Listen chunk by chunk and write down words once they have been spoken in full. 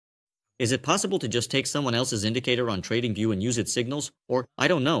Is it possible to just take someone else's indicator on TradingView and use its signals, or, I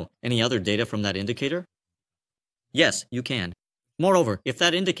don't know, any other data from that indicator? Yes, you can. Moreover, if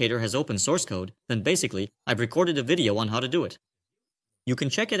that indicator has open source code, then basically, I've recorded a video on how to do it. You can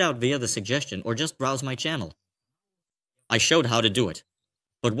check it out via the suggestion or just browse my channel. I showed how to do it.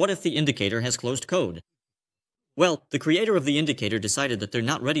 But what if the indicator has closed code? Well, the creator of the indicator decided that they're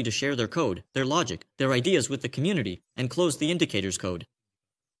not ready to share their code, their logic, their ideas with the community, and closed the indicator's code.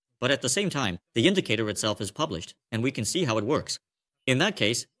 But at the same time, the indicator itself is published, and we can see how it works. In that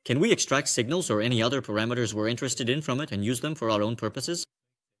case, can we extract signals or any other parameters we're interested in from it and use them for our own purposes?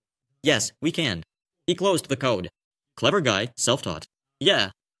 Yes, we can. He closed the code. Clever guy, self-taught. Yeah,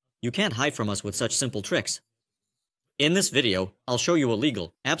 you can't hide from us with such simple tricks. In this video, I'll show you a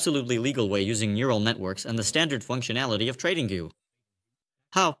legal, absolutely legal way using neural networks and the standard functionality of TradingView.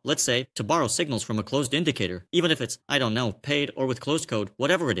 How, let's say, to borrow signals from a closed indicator, even if it's, I don't know, paid or with closed code,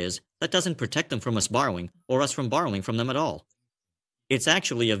 whatever it is, that doesn't protect them from us borrowing, or us from borrowing from them at all. It's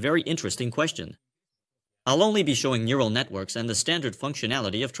actually a very interesting question. I'll only be showing neural networks and the standard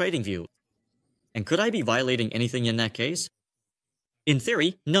functionality of TradingView. And could I be violating anything in that case? In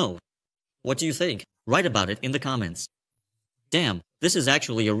theory, no. What do you think? Write about it in the comments. Damn, this is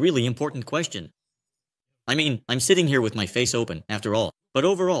actually a really important question. I mean, I'm sitting here with my face open, after all. But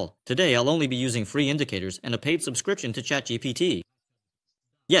overall, today I'll only be using free indicators and a paid subscription to ChatGPT.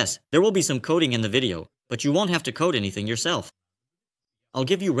 Yes, there will be some coding in the video, but you won't have to code anything yourself. I'll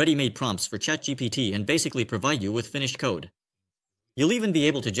give you ready-made prompts for ChatGPT and basically provide you with finished code. You'll even be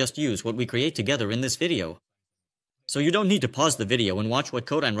able to just use what we create together in this video. So you don't need to pause the video and watch what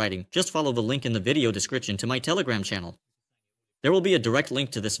code I'm writing, just follow the link in the video description to my Telegram channel. There will be a direct link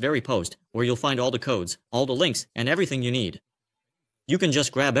to this very post, where you'll find all the codes, all the links, and everything you need. You can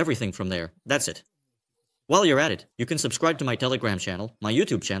just grab everything from there, that's it. While you're at it, you can subscribe to my Telegram channel, my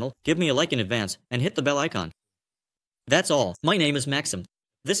YouTube channel, give me a like in advance, and hit the bell icon. That's all. My name is Maxim.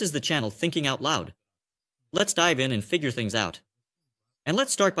 This is the channel Thinking Out Loud. Let's dive in and figure things out. And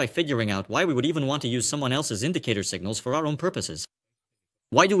let's start by figuring out why we would even want to use someone else's indicator signals for our own purposes.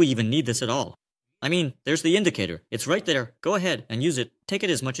 Why do we even need this at all? I mean, there's the indicator. It's right there. Go ahead and use it. Take it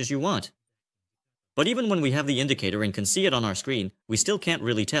as much as you want. But even when we have the indicator and can see it on our screen, we still can't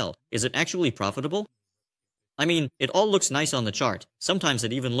really tell. Is it actually profitable? I mean, it all looks nice on the chart. Sometimes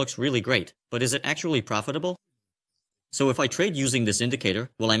it even looks really great. But is it actually profitable? So if I trade using this indicator,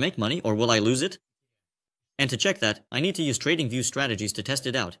 will I make money or will I lose it? And to check that, I need to use TradingView strategies to test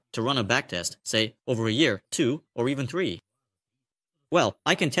it out, to run a backtest, say, over a year, 2, or even 3. Well,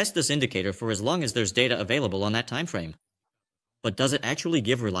 I can test this indicator for as long as there's data available on that time frame. But does it actually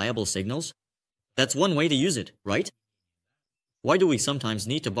give reliable signals? That's one way to use it, right? Why do we sometimes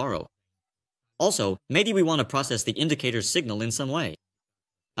need to borrow? Also, maybe we want to process the indicator's signal in some way.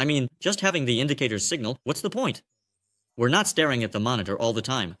 I mean, just having the indicator's signal, what's the point? We're not staring at the monitor all the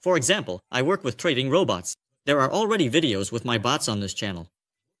time. For example, I work with trading robots. There are already videos with my bots on this channel.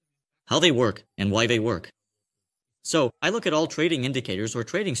 How they work and why they work. So, I look at all trading indicators or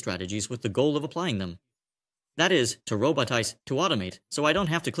trading strategies with the goal of applying them. That is, to robotize, to automate, so I don't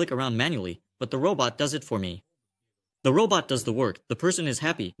have to click around manually, but the robot does it for me. The robot does the work, the person is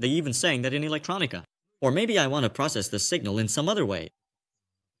happy, they even sang that in Electronica. Or maybe I want to process this signal in some other way.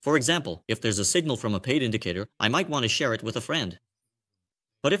 For example, if there's a signal from a paid indicator, I might want to share it with a friend.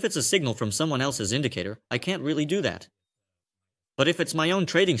 But if it's a signal from someone else's indicator, I can't really do that. But if it's my own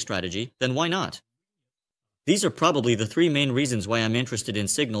trading strategy, then why not? These are probably the 3 main reasons why I'm interested in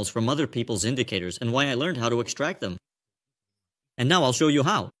signals from other people's indicators and why I learned how to extract them. And now I'll show you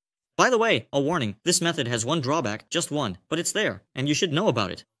how. By the way, a warning, this method has one drawback, just one, but it's there, and you should know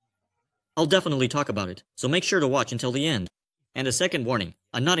about it. I'll definitely talk about it, so make sure to watch until the end. And a second warning,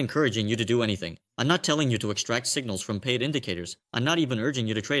 I'm not encouraging you to do anything. I'm not telling you to extract signals from paid indicators. I'm not even urging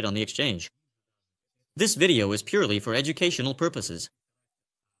you to trade on the exchange. This video is purely for educational purposes.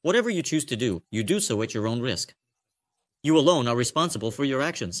 Whatever you choose to do, you do so at your own risk. You alone are responsible for your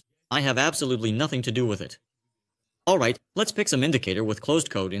actions. I have absolutely nothing to do with it. Alright, let's pick some indicator with closed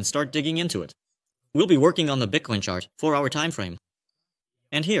code and start digging into it. We'll be working on the Bitcoin chart, 4-hour time frame.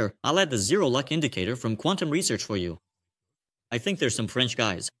 And here, I'll add the Zero Luck indicator from Quantum Research for you. I think there's some French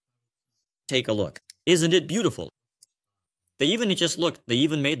guys. Take a look. Isn't it beautiful? They even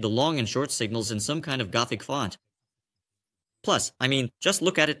made the long and short signals in some kind of Gothic font. Plus, I mean, just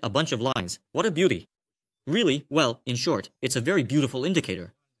look at it, a bunch of lines. What a beauty. Really, well, in short, it's a very beautiful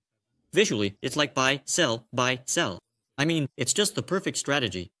indicator. Visually, it's like buy, sell, buy, sell. I mean, it's just the perfect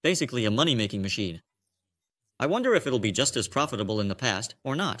strategy, basically a money-making machine. I wonder if it'll be just as profitable in the past,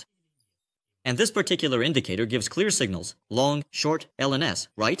 or not. And this particular indicator gives clear signals, long, short, L and S,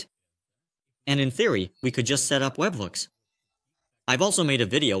 right? And in theory, we could just set up webhooks. I've also made a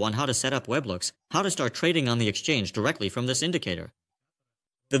video on how to set up webhooks, how to start trading on the exchange directly from this indicator.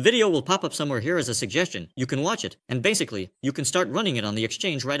 The video will pop up somewhere here as a suggestion. You can watch it, and basically, you can start running it on the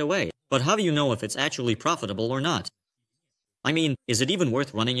exchange right away. But how do you know if it's actually profitable or not? I mean, is it even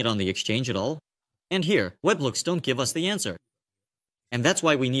worth running it on the exchange at all? And here, webhooks don't give us the answer. And that's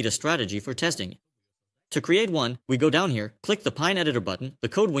why we need a strategy for testing. To create one, we go down here, click the Pine Editor button, the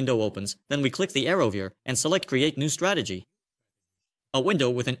code window opens, then we click the arrow here, and select Create New Strategy. A window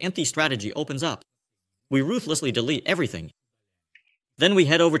with an empty strategy opens up. We ruthlessly delete everything. Then we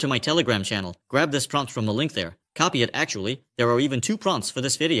head over to my Telegram channel, grab this prompt from the link there, copy it. Actually, there are even 2 prompts for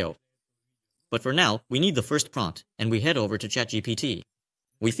this video. But for now, we need the first prompt, and we head over to ChatGPT.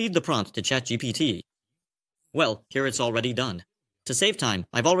 We feed the prompt to ChatGPT. Well, here it's already done. To save time,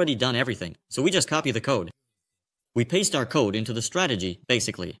 I've already done everything, so we just copy the code. We paste our code into the strategy,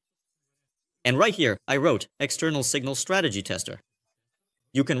 basically. And right here, I wrote External Signal Strategy Tester.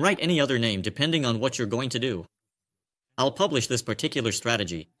 You can write any other name depending on what you're going to do. I'll publish this particular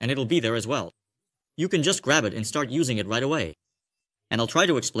strategy, and it'll be there as well. You can just grab it and start using it right away. And I'll try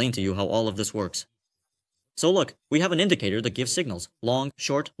to explain to you how all of this works. So look, we have an indicator that gives signals, long,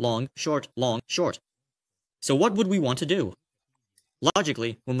 short, long, short, long, short. So what would we want to do?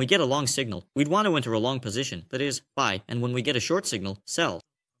 Logically, when we get a long signal, we'd want to enter a long position, that is, buy, and when we get a short signal, sell.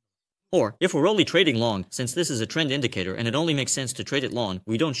 Or, if we're only trading long, since this is a trend indicator and it only makes sense to trade it long,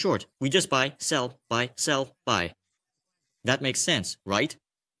 we don't short, we just buy, sell, buy, sell, buy. That makes sense, right?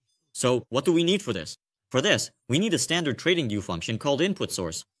 So, what do we need for this? For this, we need a standard TradingView function called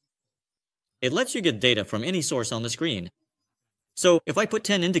input.source. It lets you get data from any source on the screen. So, if I put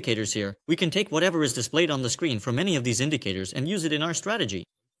 10 indicators here, we can take whatever is displayed on the screen from any of these indicators and use it in our strategy.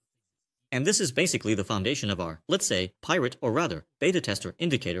 And this is basically the foundation of our, let's say, pirate or rather, beta tester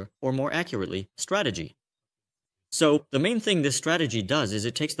indicator, or more accurately, strategy. So, the main thing this strategy does is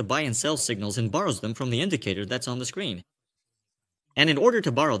it takes the buy and sell signals and borrows them from the indicator that's on the screen. And in order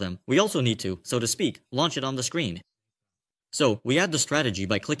to borrow them, we also need to, so to speak, launch it on the screen. So, we add the strategy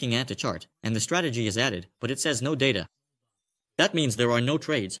by clicking Add to Chart, and the strategy is added, but it says no data. That means there are no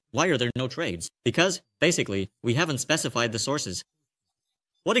trades. Why are there no trades? Because, basically, we haven't specified the sources.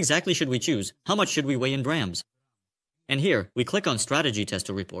 What exactly should we choose? How much should we weigh in grams? And here, we click on Strategy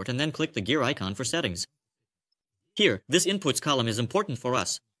Tester Report and then click the gear icon for settings. Here, this inputs column is important for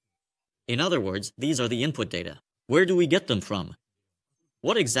us. In other words, these are the input data. Where do we get them from?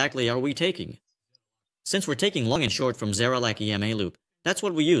 What exactly are we taking? Since we're taking long and short from Zeralak EMA loop, that's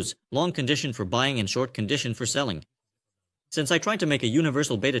what we use, long condition for buying and short condition for selling. Since I tried to make a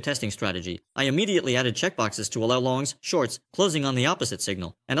universal beta testing strategy, I immediately added checkboxes to allow longs, shorts, closing on the opposite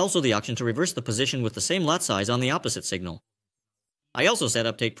signal, and also the option to reverse the position with the same lot size on the opposite signal. I also set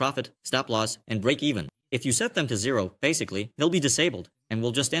up take profit, stop loss, and break even. If you set them to 0, basically, they'll be disabled, and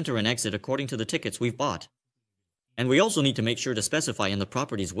we'll just enter and exit according to the tickets we've bought. And we also need to make sure to specify in the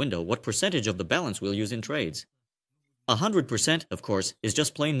properties window what percentage of the balance we'll use in trades. 100%, of course, is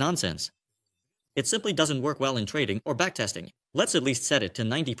just plain nonsense. It simply doesn't work well in trading or backtesting. Let's at least set it to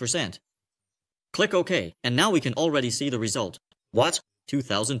 90%. Click OK, and now we can already see the result. What?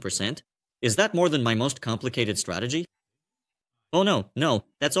 2000%? Is that more than my most complicated strategy? Oh no,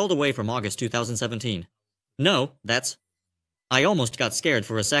 that's all the way from August 2017. No, that's... I almost got scared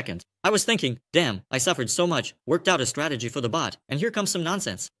for a second. I was thinking, damn, I suffered so much, worked out a strategy for the bot, and here comes some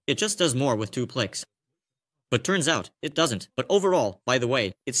nonsense. It just does more with 2 clicks. But turns out, it doesn't. But overall, by the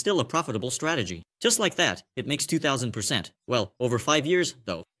way, it's still a profitable strategy. Just like that, it makes 2000%. Well, over 5 years,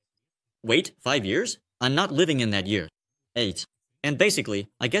 though. Wait, 5 years? I'm not living in that year. 8. And basically,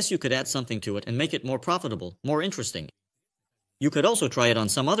 I guess you could add something to it and make it more profitable, more interesting. You could also try it on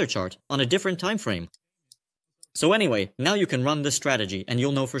some other chart, on a different time frame. So anyway, now you can run this strategy and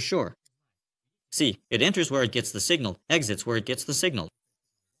you'll know for sure. See, it enters where it gets the signal, exits where it gets the signal.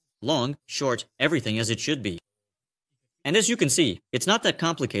 Long, short, everything as it should be. And as you can see, it's not that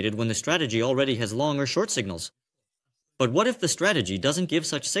complicated when the strategy already has long or short signals. But what if the strategy doesn't give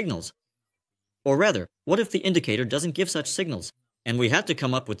such signals? Or rather, what if the indicator doesn't give such signals, and we had to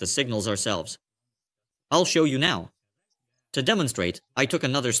come up with the signals ourselves? I'll show you now. To demonstrate, I took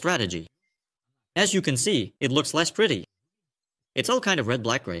another strategy. As you can see, it looks less pretty. It's all kind of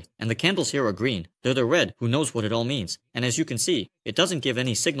red-black-gray, and the candles here are green. They're the red, who knows what it all means, and as you can see, it doesn't give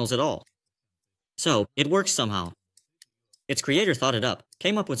any signals at all. So, it works somehow. Its creator thought it up,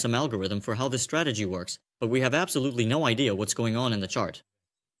 came up with some algorithm for how this strategy works, but we have absolutely no idea what's going on in the chart.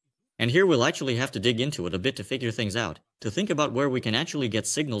 And here we'll actually have to dig into it a bit to figure things out, to think about where we can actually get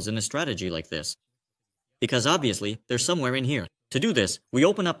signals in a strategy like this. Because obviously, they're somewhere in here. To do this, we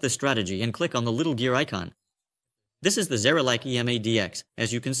open up this strategy and click on the little gear icon. This is the Zeralike EMA DX,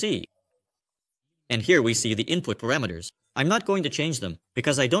 as you can see. And here we see the input parameters. I'm not going to change them,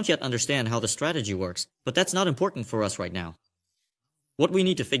 because I don't yet understand how the strategy works, but that's not important for us right now. What we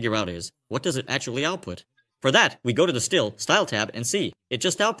need to figure out is, what does it actually output? For that, we go to the Style tab and see, it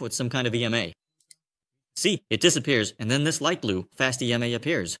just outputs some kind of EMA. See, it disappears, and then this light blue, fast EMA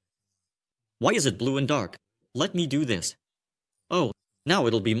appears. Why is it blue and dark? Let me do this. Oh, now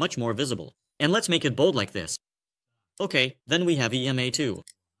it'll be much more visible. And let's make it bold like this. Okay, then we have EMA 2.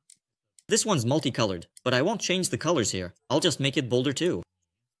 This one's multicolored, but I won't change the colors here. I'll just make it bolder too.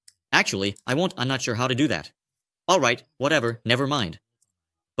 Actually, I won't. I'm not sure how to do that. Alright, whatever, never mind.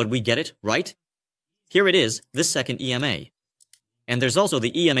 But we get it, right? Here it is, this second EMA. And there's also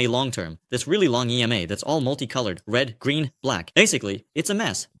the EMA long term, this really long EMA that's all multicolored, red, green, black. Basically, it's a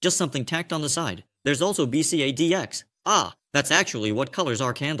mess, just something tacked on the side. There's also BCA DX. Ah, that's actually what colors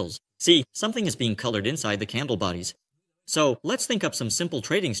our candles. See, something is being colored inside the candle bodies. So, let's think up some simple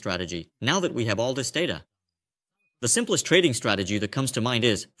trading strategy, now that we have all this data. The simplest trading strategy that comes to mind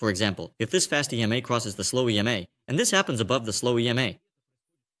is, for example, if this fast EMA crosses the slow EMA, and this happens above the slow EMA.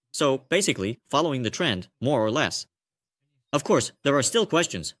 So, basically, following the trend, more or less. Of course, there are still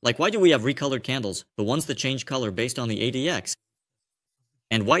questions, like why do we have recolored candles, the ones that change color based on the ADX?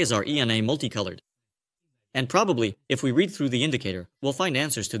 And why is our EMA multicolored? And probably, if we read through the indicator, we'll find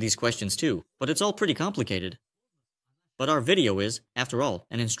answers to these questions too, but it's all pretty complicated. But our video is, after all,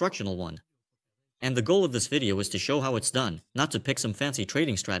 an instructional one. And the goal of this video is to show how it's done, not to pick some fancy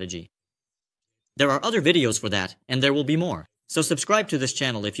trading strategy. There are other videos for that, and there will be more. So subscribe to this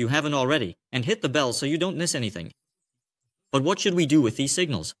channel if you haven't already, and hit the bell so you don't miss anything. But what should we do with these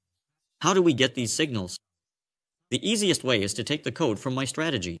signals? How do we get these signals? The easiest way is to take the code from my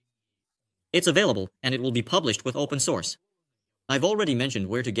strategy. It's available, and it will be published with open source. I've already mentioned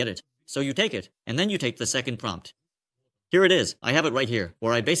where to get it, so you take it, and then you take the second prompt. Here it is, I have it right here,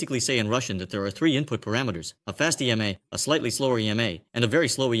 where I basically say in Russian that there are 3 input parameters, a fast EMA, a slightly slower EMA, and a very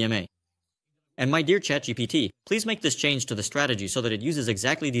slow EMA. And my dear ChatGPT, please make this change to the strategy so that it uses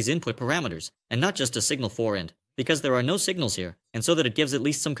exactly these input parameters, and not just a signal forend, because there are no signals here, and so that it gives at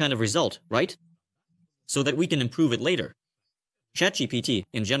least some kind of result, right? So that we can improve it later. ChatGPT,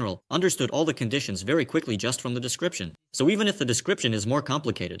 in general, understood all the conditions very quickly just from the description, so even if the description is more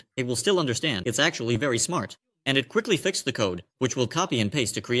complicated, it will still understand it's actually very smart. And it quickly fixed the code, which we'll copy and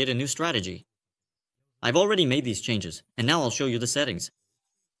paste to create a new strategy. I've already made these changes, and now I'll show you the settings.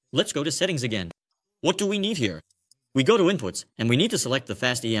 Let's go to settings again. What do we need here? We go to inputs, and we need to select the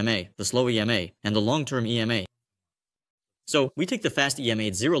fast EMA, the slow EMA, and the long-term EMA. So, we take the fast EMA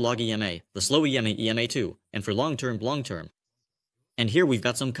at 0 log EMA, the slow EMA EMA2, and for long-term. And here we've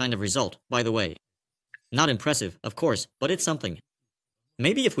got some kind of result, by the way. Not impressive, of course, but it's something.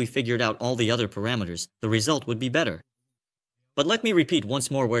 Maybe if we figured out all the other parameters, the result would be better. But let me repeat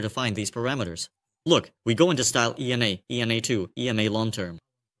once more where to find these parameters. Look, we go into Style EMA, EMA2, EMA long-term.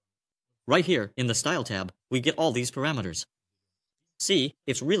 Right here, in the Style tab, we get all these parameters. See,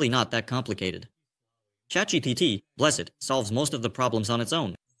 it's really not that complicated. ChatGPT, bless it, solves most of the problems on its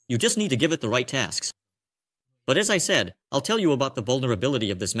own. You just need to give it the right tasks. But as I said, I'll tell you about the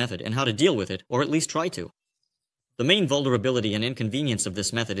vulnerability of this method and how to deal with it, or at least try to. The main vulnerability and inconvenience of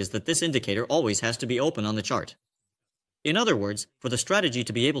this method is that this indicator always has to be open on the chart. In other words, for the strategy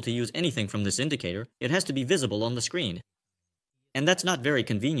to be able to use anything from this indicator, it has to be visible on the screen. And that's not very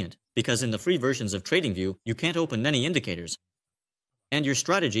convenient, because in the free versions of TradingView, you can't open many indicators. And your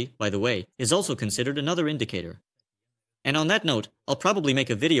strategy, by the way, is also considered another indicator. And on that note, I'll probably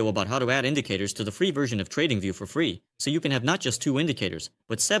make a video about how to add indicators to the free version of TradingView for free, so you can have not just 2 indicators,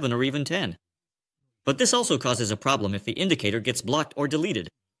 but 7 or even 10. But this also causes a problem if the indicator gets blocked or deleted.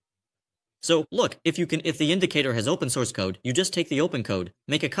 So, look, if the indicator has open source code, you just take the open code,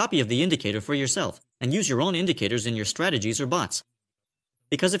 make a copy of the indicator for yourself, and use your own indicators in your strategies or bots.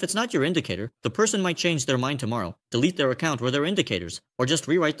 Because if it's not your indicator, the person might change their mind tomorrow, delete their account or their indicators, or just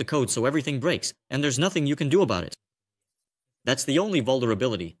rewrite the code so everything breaks, and there's nothing you can do about it. That's the only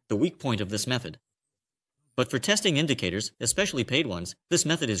vulnerability, the weak point of this method. But for testing indicators, especially paid ones, this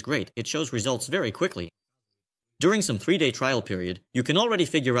method is great. It shows results very quickly. During some 3-day trial period, you can already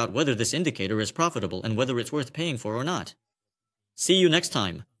figure out whether this indicator is profitable and whether it's worth paying for or not. See you next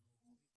time.